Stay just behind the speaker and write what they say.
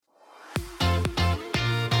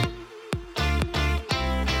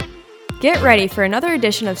Get ready for another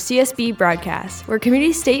edition of CSB Broadcast, where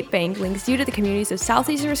Community State Bank links you to the communities of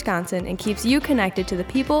southeastern Wisconsin and keeps you connected to the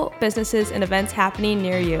people, businesses, and events happening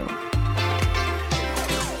near you.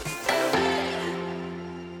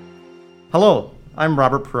 Hello, I'm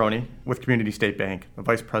Robert Peroni with Community State Bank, the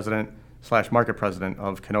Vice President / Market President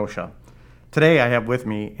of Kenosha. Today I have with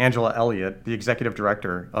me Angela Elliott, the Executive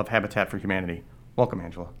Director of Habitat for Humanity. Welcome,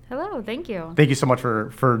 Angela. Hello, thank you. Thank you so much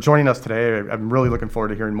for joining us today. I'm really looking forward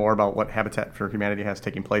to hearing more about what Habitat for Humanity has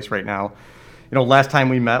taking place right now. You know, last time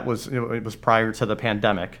we met it was prior to the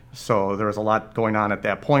pandemic, so there was a lot going on at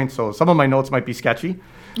that point. So some of my notes might be sketchy,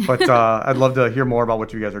 but I'd love to hear more about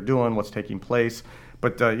what you guys are doing, what's taking place.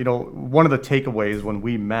 But, one of the takeaways when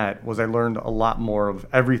we met was I learned a lot more of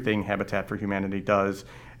everything Habitat for Humanity does.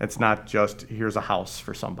 It's not just here's a house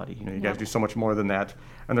for somebody. You guys do so much more than that.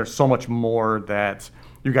 And there's so much more that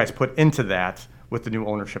you guys put into that with the new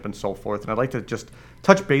ownership and so forth. And I'd like to just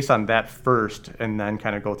touch base on that first and then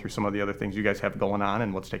kind of go through some of the other things you guys have going on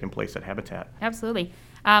and what's taking place at Habitat. Absolutely.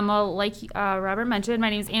 Well, like Robert mentioned, my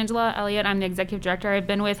name is Angela Elliott. I'm the Executive Director. I've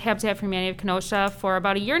been with Habitat for Humanity of Kenosha for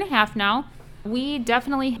about a year and a half now. We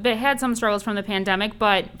definitely had some struggles from the pandemic,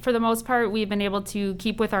 but for the most part, we've been able to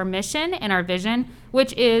keep with our mission and our vision,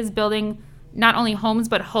 which is building not only homes,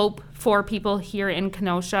 but hope for people here in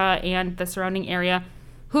Kenosha and the surrounding area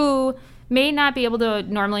who may not be able to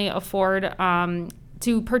normally afford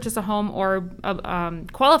to purchase a home or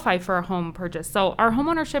qualify for a home purchase. So our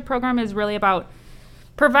homeownership program is really about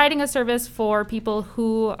providing a service for people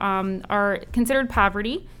who are considered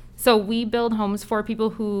poverty. So we build homes for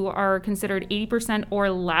people who are considered 80%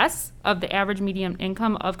 or less of the average median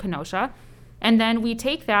income of Kenosha. And then we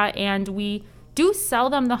take that and we do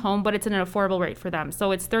sell them the home, but it's at an affordable rate for them.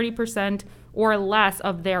 So it's 30% or less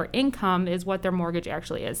of their income is what their mortgage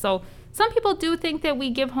actually is. So some people do think that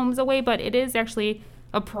we give homes away, but it is actually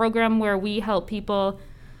a program where we help people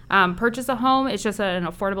purchase a home. It's just at an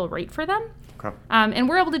affordable rate for them. Okay. And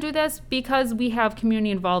we're able to do this because we have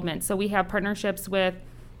community involvement. So we have partnerships with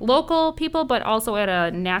local people, but also at a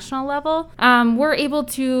national level. We're able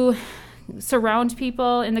to surround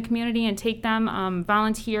people in the community and take them,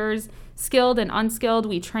 volunteers, skilled and unskilled.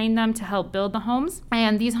 We train them to help build the homes.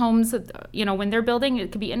 And these homes, when they're building,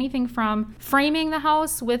 it could be anything from framing the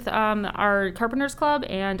house with our Carpenters Club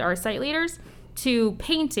and our site leaders to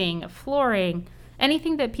painting, flooring,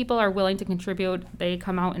 anything that people are willing to contribute, they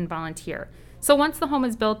come out and volunteer. So once the home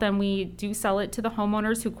is built, then we do sell it to the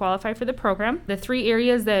homeowners who qualify for the program. The three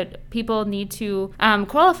areas that people need to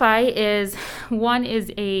qualify is, one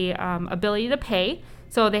is a ability to pay.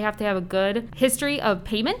 So they have to have a good history of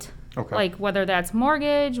payment, like whether that's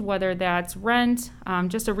mortgage, whether that's rent,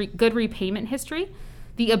 just a good repayment history.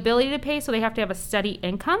 The ability to pay, so they have to have a steady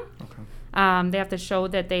income. They have to show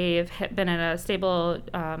that they've been in a stable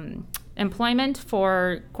employment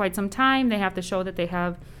for quite some time. They have to show that they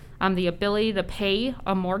have the ability to pay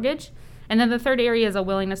a mortgage. And then the third area is a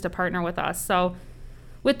willingness to partner with us. So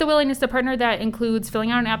with the willingness to partner, that includes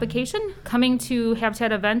filling out an application, coming to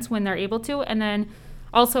Habitat events when they're able to, and then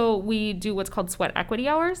also we do what's called sweat equity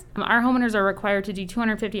hours. Our homeowners are required to do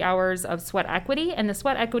 250 hours of sweat equity, and the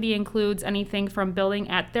sweat equity includes anything from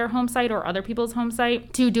building at their home site or other people's home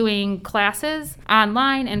site to doing classes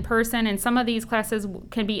online, in person, and some of these classes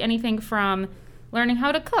can be anything from learning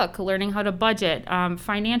how to cook, learning how to budget,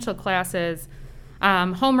 financial classes,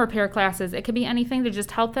 home repair classes. It could be anything to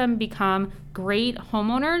just help them become great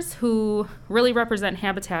homeowners who really represent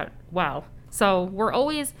Habitat well. So we're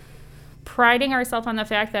always priding ourselves on the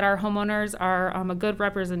fact that our homeowners are a good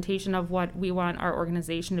representation of what we want our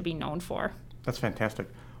organization to be known for. That's fantastic.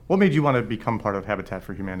 What made you want to become part of Habitat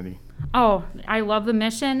for Humanity? Oh, I love the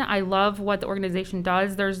mission. I love what the organization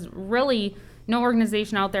does. There's really no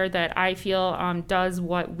organization out there that I feel does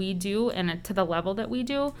what we do and to the level that we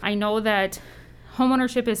do. I know that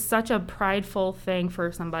homeownership is such a prideful thing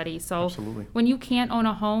for somebody. So Absolutely. When you can't own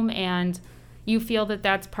a home and you feel that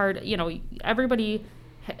that's part, everybody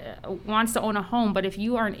wants to own a home, but if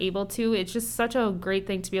you aren't able to, it's just such a great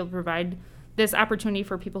thing to be able to provide this opportunity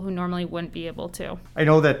for people who normally wouldn't be able to. I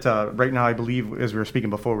know that right now, I believe, as we were speaking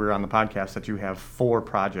before we were on the podcast, that you have 4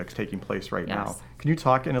 projects taking place right now. Can you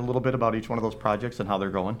talk in a little bit about each one of those projects and how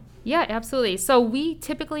they're going? Yeah, absolutely. So we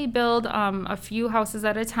typically build a few houses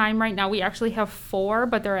at a time. Right now we actually have 4,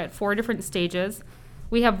 but they're at 4 different stages.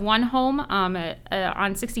 We have one home on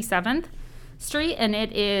 67th Street, and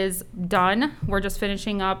it is done. We're just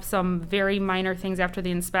finishing up some very minor things after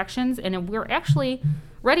the inspections, and we're actually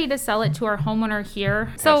ready to sell it to our homeowner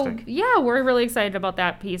here. Fantastic. So yeah, we're really excited about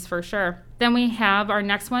that piece for sure. Then we have our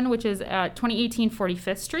next one, which is 2018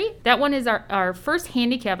 45th Street. That one is our first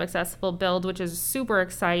handicap accessible build, which is super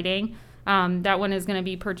exciting. That one is going to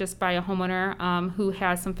be purchased by a homeowner who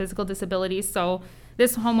has some physical disabilities. So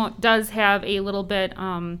this home does have a little bit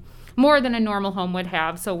more than a normal home would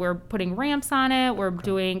have. So we're putting ramps on it. We're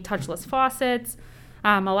doing touchless faucets.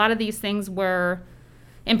 A lot of these things were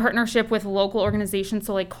in partnership with local organizations.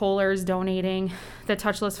 So like Kohler's donating the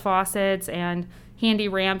touchless faucets, and Handy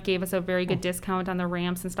Ramp gave us a very good discount on the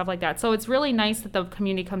ramps and stuff like that. So it's really nice that the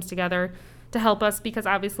community comes together to help us, because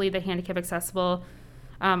obviously the handicap accessible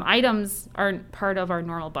items aren't part of our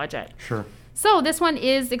normal budget. Sure. So this one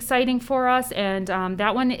is exciting for us, and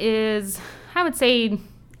that one is, I would say,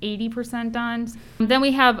 80% done. Then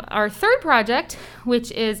we have our third project,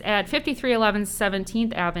 which is at 5311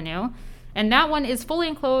 17th Avenue. And that one is fully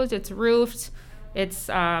enclosed. It's roofed. It's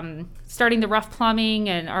starting the rough plumbing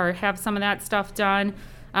or have some of that stuff done.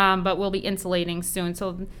 But we'll be insulating soon.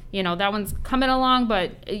 So, that one's coming along,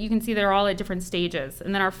 but you can see they're all at different stages.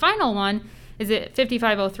 And then our final one is at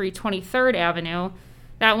 5503 23rd Avenue.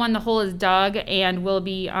 That one, the hole is dug, and we'll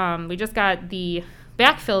be, we just got the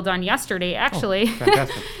backfill done yesterday, actually. Oh,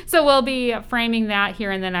 fantastic. So we'll be framing that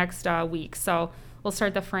here in the next week. So we'll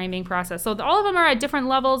start the framing process. So all of them are at different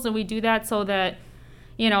levels, and we do that so that,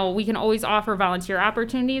 we can always offer volunteer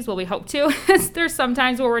opportunities. Well, we hope to. There's some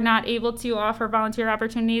times where we're not able to offer volunteer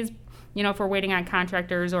opportunities, if we're waiting on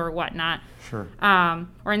contractors or whatnot. Sure.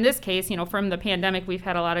 Or in this case, from the pandemic, we've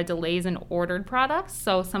had a lot of delays in ordered products.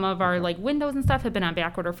 So some of our windows and stuff have been on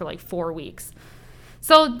back order for 4 weeks.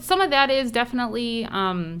 So some of that is definitely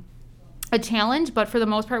a challenge, but for the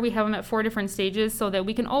most part, we have them at 4 different stages so that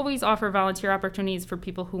we can always offer volunteer opportunities for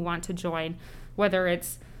people who want to join, whether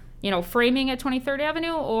it's, framing at 23rd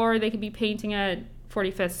Avenue, or they could be painting at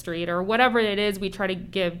 45th Street, or whatever it is. We try to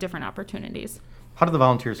give different opportunities. How do the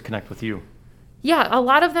volunteers connect with you? Yeah, a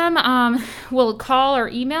lot of them will call or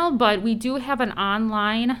email, but we do have an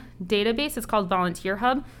online database. It's called Volunteer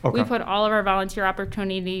Hub. Okay. We put all of our volunteer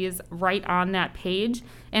opportunities right on that page,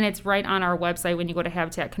 and it's right on our website when you go to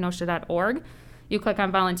habitatkenosha.org. You click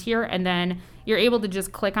on volunteer, and then you're able to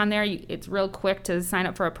just click on there. It's real quick to sign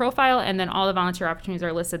up for a profile, and then all the volunteer opportunities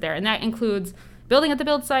are listed there. And that includes building at the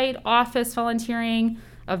build site, office volunteering,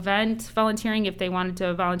 event volunteering if they wanted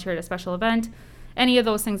to volunteer at a special event. Any of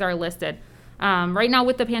those things are listed. Right now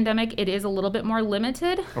with the pandemic, it is a little bit more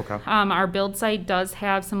limited. Okay. Our build site does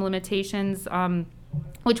have some limitations,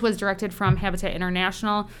 which was directed from Habitat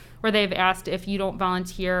International, where they've asked if you don't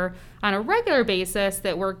volunteer on a regular basis,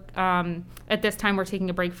 that we're, at this time, we're taking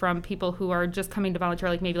a break from people who are just coming to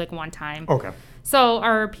volunteer maybe one time. Okay. So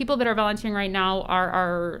our people that are volunteering right now are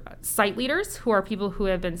our site leaders, who are people who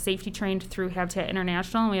have been safety trained through Habitat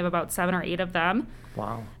International, and we have about 7 or 8 of them.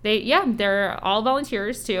 Wow. They're all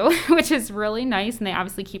volunteers too, which is really nice, and they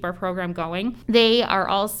obviously keep our program going. They are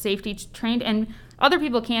all safety trained, and other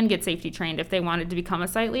people can get safety trained if they wanted to become a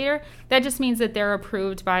site leader. That just means that they're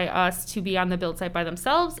approved by us to be on the build site by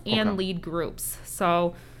themselves and lead groups.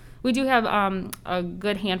 So we do have a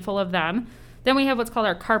good handful of them. Then we have what's called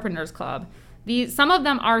our Carpenters Club. Some of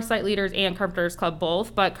them are site leaders and Carpenters Club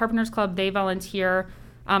both, but Carpenters Club, they volunteer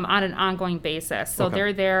on an ongoing basis. So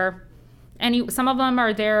they're there. Some of them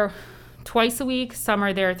are there twice a week. Some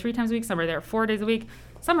are there 3 times a week. Some are there 4 days a week.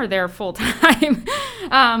 Some are there full time.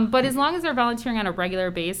 But as long as they're volunteering on a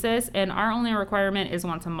regular basis, and our only requirement is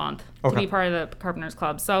once a month to be part of the Carpenters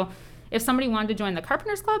Club. So if somebody wanted to join the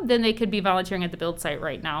Carpenters Club, then they could be volunteering at the build site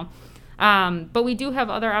right now. But we do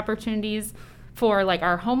have other opportunities for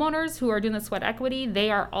our homeowners who are doing the sweat equity. They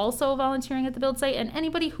are also volunteering at the build site, and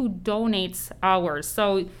anybody who donates hours.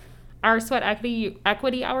 So our sweat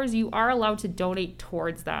equity hours, you are allowed to donate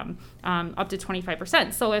towards them up to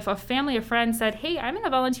 25%. So if a family or friend said, hey, I'm going to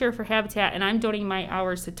volunteer for Habitat and I'm donating my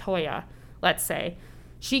hours to Toya, let's say,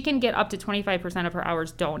 she can get up to 25% of her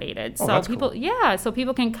hours donated. Oh, so that's people, cool. So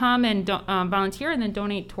people can come and volunteer and then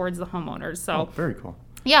donate towards the homeowners. So very cool.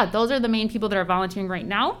 Yeah, those are the main people that are volunteering right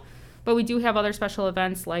now. But we do have other special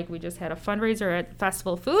events, like we just had a fundraiser at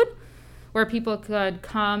Festival Food, where people could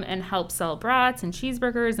come and help sell brats and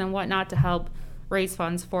cheeseburgers and whatnot to help raise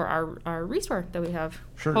funds for our restore that we have,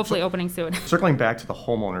 hopefully opening soon. Circling back to the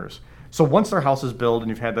homeowners. So once their house is built and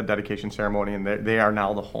you've had the dedication ceremony and they are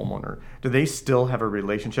now the homeowner, do they still have a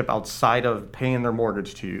relationship outside of paying their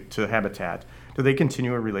mortgage to Habitat? Do they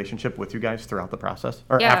continue a relationship with you guys throughout the process?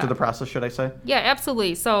 Or after the process, should I say? Yeah,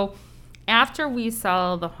 absolutely. So after we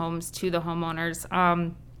sell the homes to the homeowners,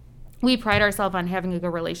 we pride ourselves on having a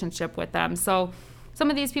good relationship with them. So some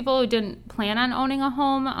of these people who didn't plan on owning a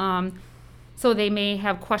home, So they may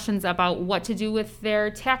have questions about what to do with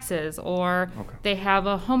their taxes, or they have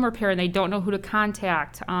a home repair and they don't know who to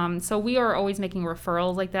contact. So we are always making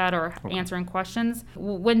referrals like that, or answering questions.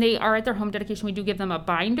 When they are at their home dedication, we do give them a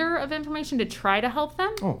binder of information to try to help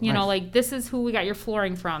them. You know, like, this is who we got your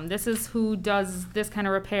flooring from. This is who does this kind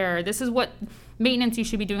of repair. This is what maintenance you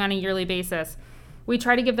should be doing on a yearly basis. We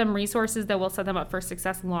try to give them resources that will set them up for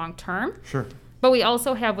success long term. Sure. But we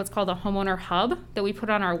also have what's called a homeowner hub that we put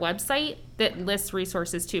on our website that lists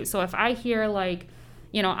resources too. So if I hear, like,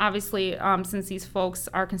 you know, obviously, since these folks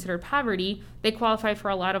are considered poverty, they qualify for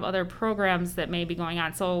a lot of other programs that may be going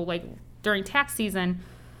on. So, like, during tax season,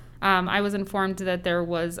 I was informed that there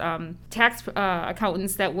was tax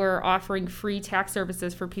accountants that were offering free tax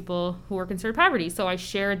services for people who were considered poverty. So I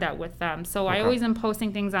shared that with them. So I always am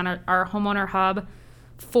posting things on our homeowner hub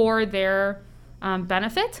for their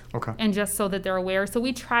benefit, and just so that they're aware. So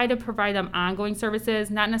we try to provide them ongoing services,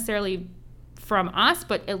 not necessarily from us,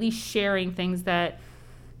 but at least sharing things that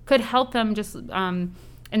could help them just in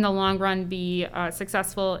the long run be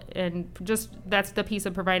successful. And just that's the piece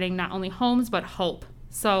of providing not only homes, but hope.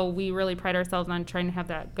 So we really pride ourselves on trying to have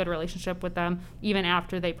that good relationship with them even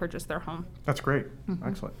after they purchase their home. That's great.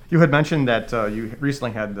 Excellent. You had mentioned that you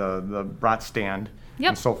recently had the brat stand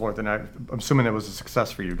and so forth, and I'm assuming it was a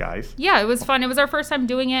success for you guys. Yeah, it was fun. It was our first time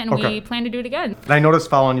doing it, and we plan to do it again. And I noticed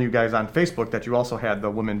following you guys on Facebook that you also had the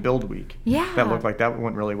Women Build Week. Yeah. That looked like that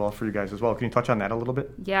went really well for you guys as well. Can you touch on that a little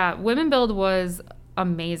bit? Yeah, Women Build was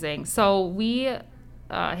amazing. So we,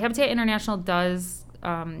 Habitat International does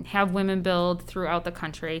have Women Build throughout the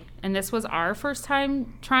country, and this was our first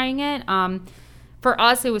time trying it. For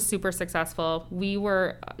us, it was super successful. We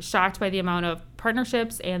were shocked by the amount of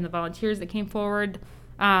partnerships and the volunteers that came forward.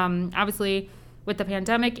 Obviously, with the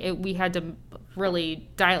pandemic, we had to really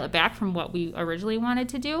dial it back from what we originally wanted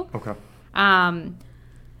to do.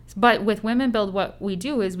 But with Women Build, what we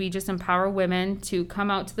do is we just empower women to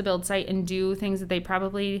come out to the build site and do things that they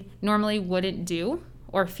probably normally wouldn't do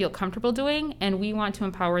or feel comfortable doing. And we want to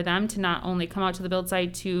empower them to not only come out to the build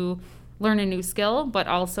site to learn a new skill, but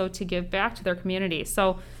also to give back to their community.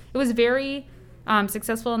 So it was very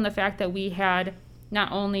successful in the fact that we had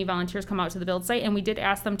not only volunteers come out to the build site, and we did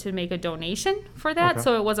ask them to make a donation for that.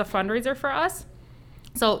 So it was a fundraiser for us.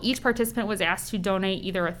 So each participant was asked to donate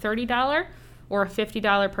either a $30 or a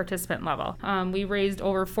 $50 participant level. We raised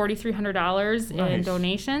over $4,300 in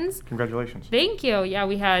donations. Congratulations. Thank you. Yeah,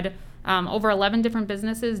 we had over 11 different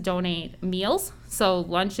businesses donate meals, so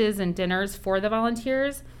lunches and dinners for the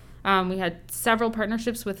volunteers. We had several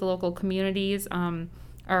partnerships with the local communities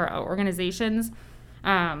or organizations,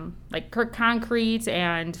 like Kirk Concrete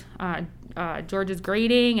and George's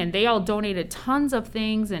Grading, and they all donated tons of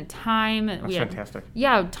things and time. That's fantastic.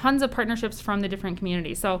 Yeah, tons of partnerships from the different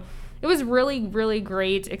communities. So it was really, really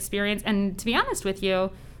great experience. And to be honest with you,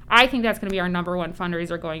 I think that's going to be our number one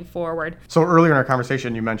fundraiser going forward. So earlier in our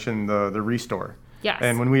conversation, you mentioned the Restore. Yes.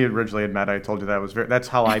 And when we originally had met, I told you that's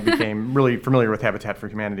how I became really familiar with Habitat for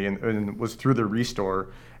Humanity, and was through the Restore.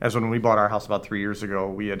 As when we bought our house about 3 years ago,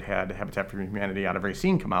 we had Habitat for Humanity out of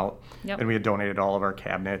Racine come out, and we had donated all of our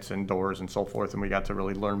cabinets and doors and so forth, and we got to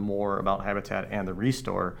really learn more about Habitat and the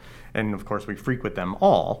Restore. And of course, we frequent them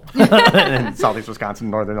all in Southeast Wisconsin,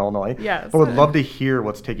 Northern Illinois. Yes. But would love to hear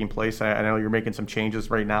what's taking place. I know you're making some changes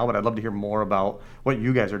right now, but I'd love to hear more about what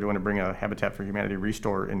you guys are doing to bring a Habitat for Humanity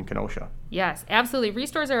Restore in Kenosha. Yes, absolutely.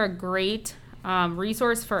 Restores are a great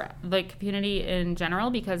resource for the community in general,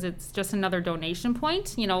 because it's just another donation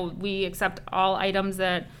point. You know, we accept all items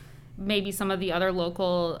that maybe some of the other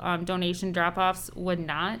local donation drop-offs would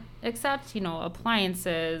not accept. You know,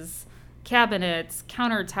 appliances, cabinets,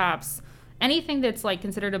 countertops, anything that's like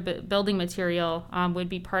considered a building material would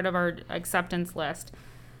be part of our acceptance list.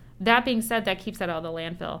 That being said, that keeps that out of the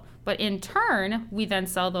landfill. But in turn, we then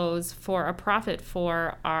sell those for a profit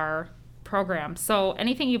for our program. So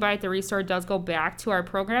anything you buy at the Restore does go back to our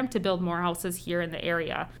program to build more houses here in the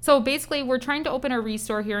area. So basically, we're trying to open a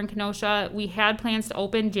Restore here in Kenosha. We had plans to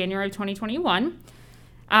open January of 2021.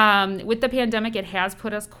 With the pandemic, it has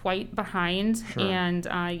put us quite behind. Sure. And,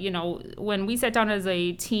 you know, when we sat down as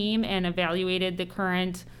a team and evaluated the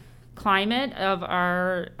current climate of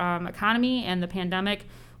our economy and the pandemic,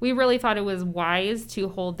 we really thought it was wise to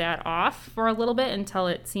hold that off for a little bit until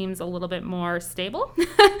it seems a little bit more stable.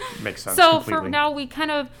 Makes sense. So completely. for now, we kind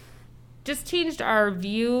of just changed our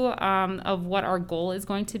view of what our goal is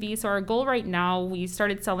going to be. So our goal right now, we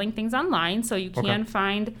started selling things online. So you can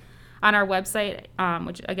find on our website,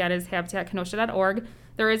 which again is habitatkenosha.org,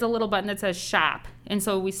 there is a little button that says shop. And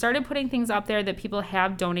so we started putting things up there that people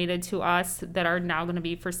have donated to us that are now going to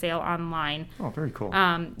be for sale online. Oh, very cool.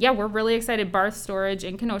 Yeah, we're really excited. Barth Storage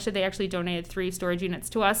in Kenosha, they actually donated 3 storage units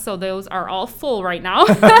to us. So those are all full right now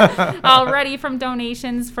already from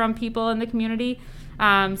donations from people in the community.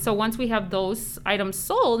 So once we have those items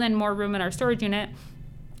sold and more room in our storage unit,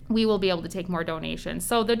 we will be able to take more donations.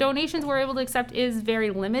 So the donations we're able to accept is very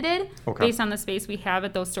limited based on the space we have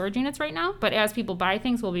at those storage units right now. But as people buy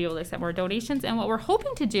things, we'll be able to accept more donations. And what we're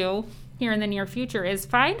hoping to do here in the near future is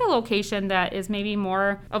find a location that is maybe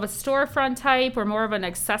more of a storefront type or more of an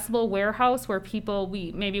accessible warehouse where people,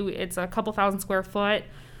 it's a couple thousand square foot,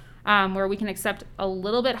 where we can accept a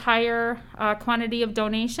little bit higher quantity of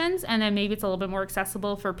donations. And then maybe it's a little bit more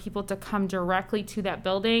accessible for people to come directly to that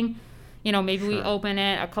building. You know, maybe we open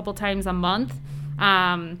it a couple times a month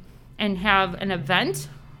and have an event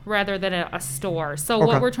rather than a store. So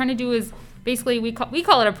what we're trying to do is basically we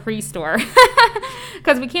call it a pre-store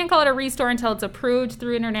because we can't call it a restore until it's approved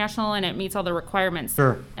through international and it meets all the requirements.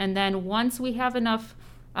 Sure. And then once we have enough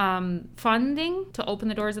funding to open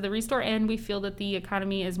the doors of the restore and we feel that the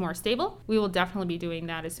economy is more stable, we will definitely be doing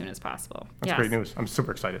that as soon as possible. That's great news. I'm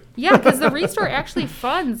super excited. Yeah, because the restore actually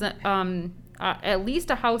funds at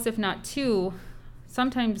least a house, if not 2,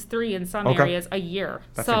 sometimes 3 in some areas a year.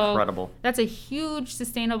 That's incredible. That's a huge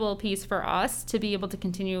sustainable piece for us to be able to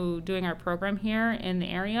continue doing our program here in the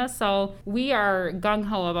area. So we are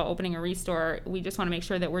gung-ho about opening a restore. We just want to make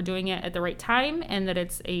sure that we're doing it at the right time and that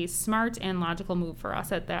it's a smart and logical move for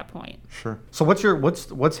us at that point. Sure. So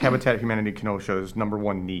what's Habitat Humanity Kenosha's number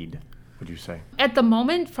one need, would you say? At the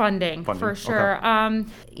moment, funding for sure. Okay.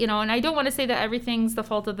 You know, and I don't want to say that everything's the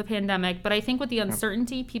fault of the pandemic, but I think with the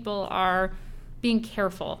uncertainty, people are being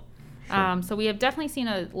careful. Sure. So we have definitely seen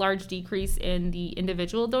a large decrease in the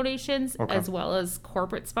individual donations as well as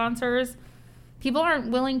corporate sponsors. People aren't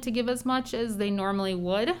willing to give as much as they normally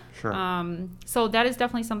would. Sure. So that is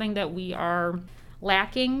definitely something that we are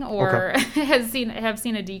lacking or have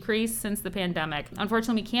seen a decrease since the pandemic.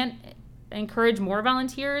 Unfortunately, we can't encourage more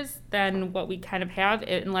volunteers than what we kind of have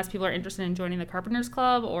unless people are interested in joining the Carpenters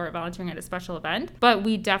Club or volunteering at a special event. But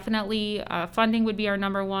we definitely, funding would be our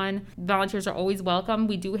number one. Volunteers are always welcome.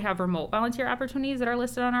 We do have remote volunteer opportunities that are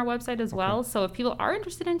listed on our website as well. So if people are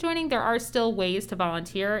interested in joining, there are still ways to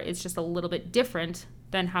volunteer. It's just a little bit different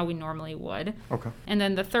than how we normally would. Okay. And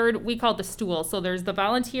then the third, we call it the stool. So there's the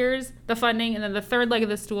volunteers, the funding, and then the third leg of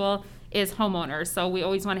the stool is homeowners. So we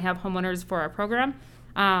always want to have homeowners for our program.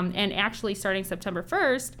 And actually, starting September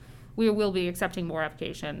 1st, we will be accepting more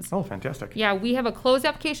applications. Oh, fantastic. Yeah, we have a closed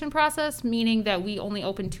application process, meaning that we only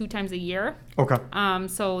open 2 times a year. Okay.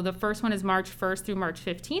 So the first one is March 1st through March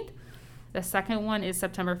 15th. The second one is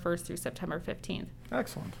September 1st through September 15th.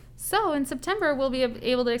 Excellent. So in September, we'll be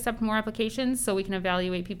able to accept more applications so we can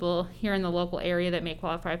evaluate people here in the local area that may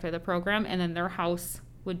qualify for the program, and then their house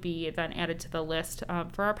would be then added to the list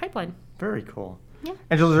for our pipeline. Very cool. Yeah.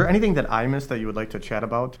 Angela, is there anything that I missed that you would like to chat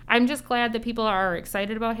about? I'm just glad that people are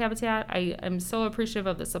excited about Habitat. I am so appreciative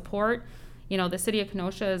of the support. You know, the city of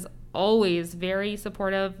Kenosha is always very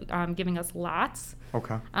supportive, giving us lots.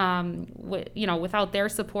 Okay. Without their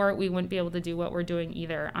support, we wouldn't be able to do what we're doing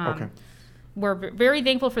either. We're very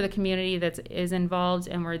thankful for the community that is involved,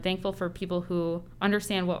 and we're thankful for people who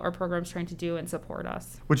understand what our program's trying to do and support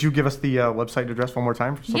us. Would you give us the website address one more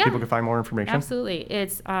time so people can find more information? Absolutely.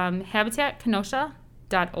 It's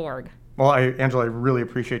habitatkenosha.org. Well, Angela, I really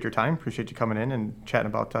appreciate your time. Appreciate you coming in and chatting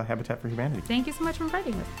about Habitat for Humanity. Thank you so much for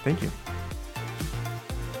inviting us. Thank you.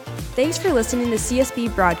 Thanks for listening to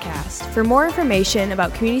CSB Broadcast. For more information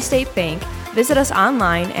about Community State Bank, visit us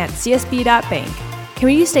online at csb.bank.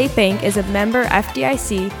 Community State Bank is a member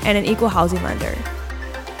FDIC and an equal housing lender.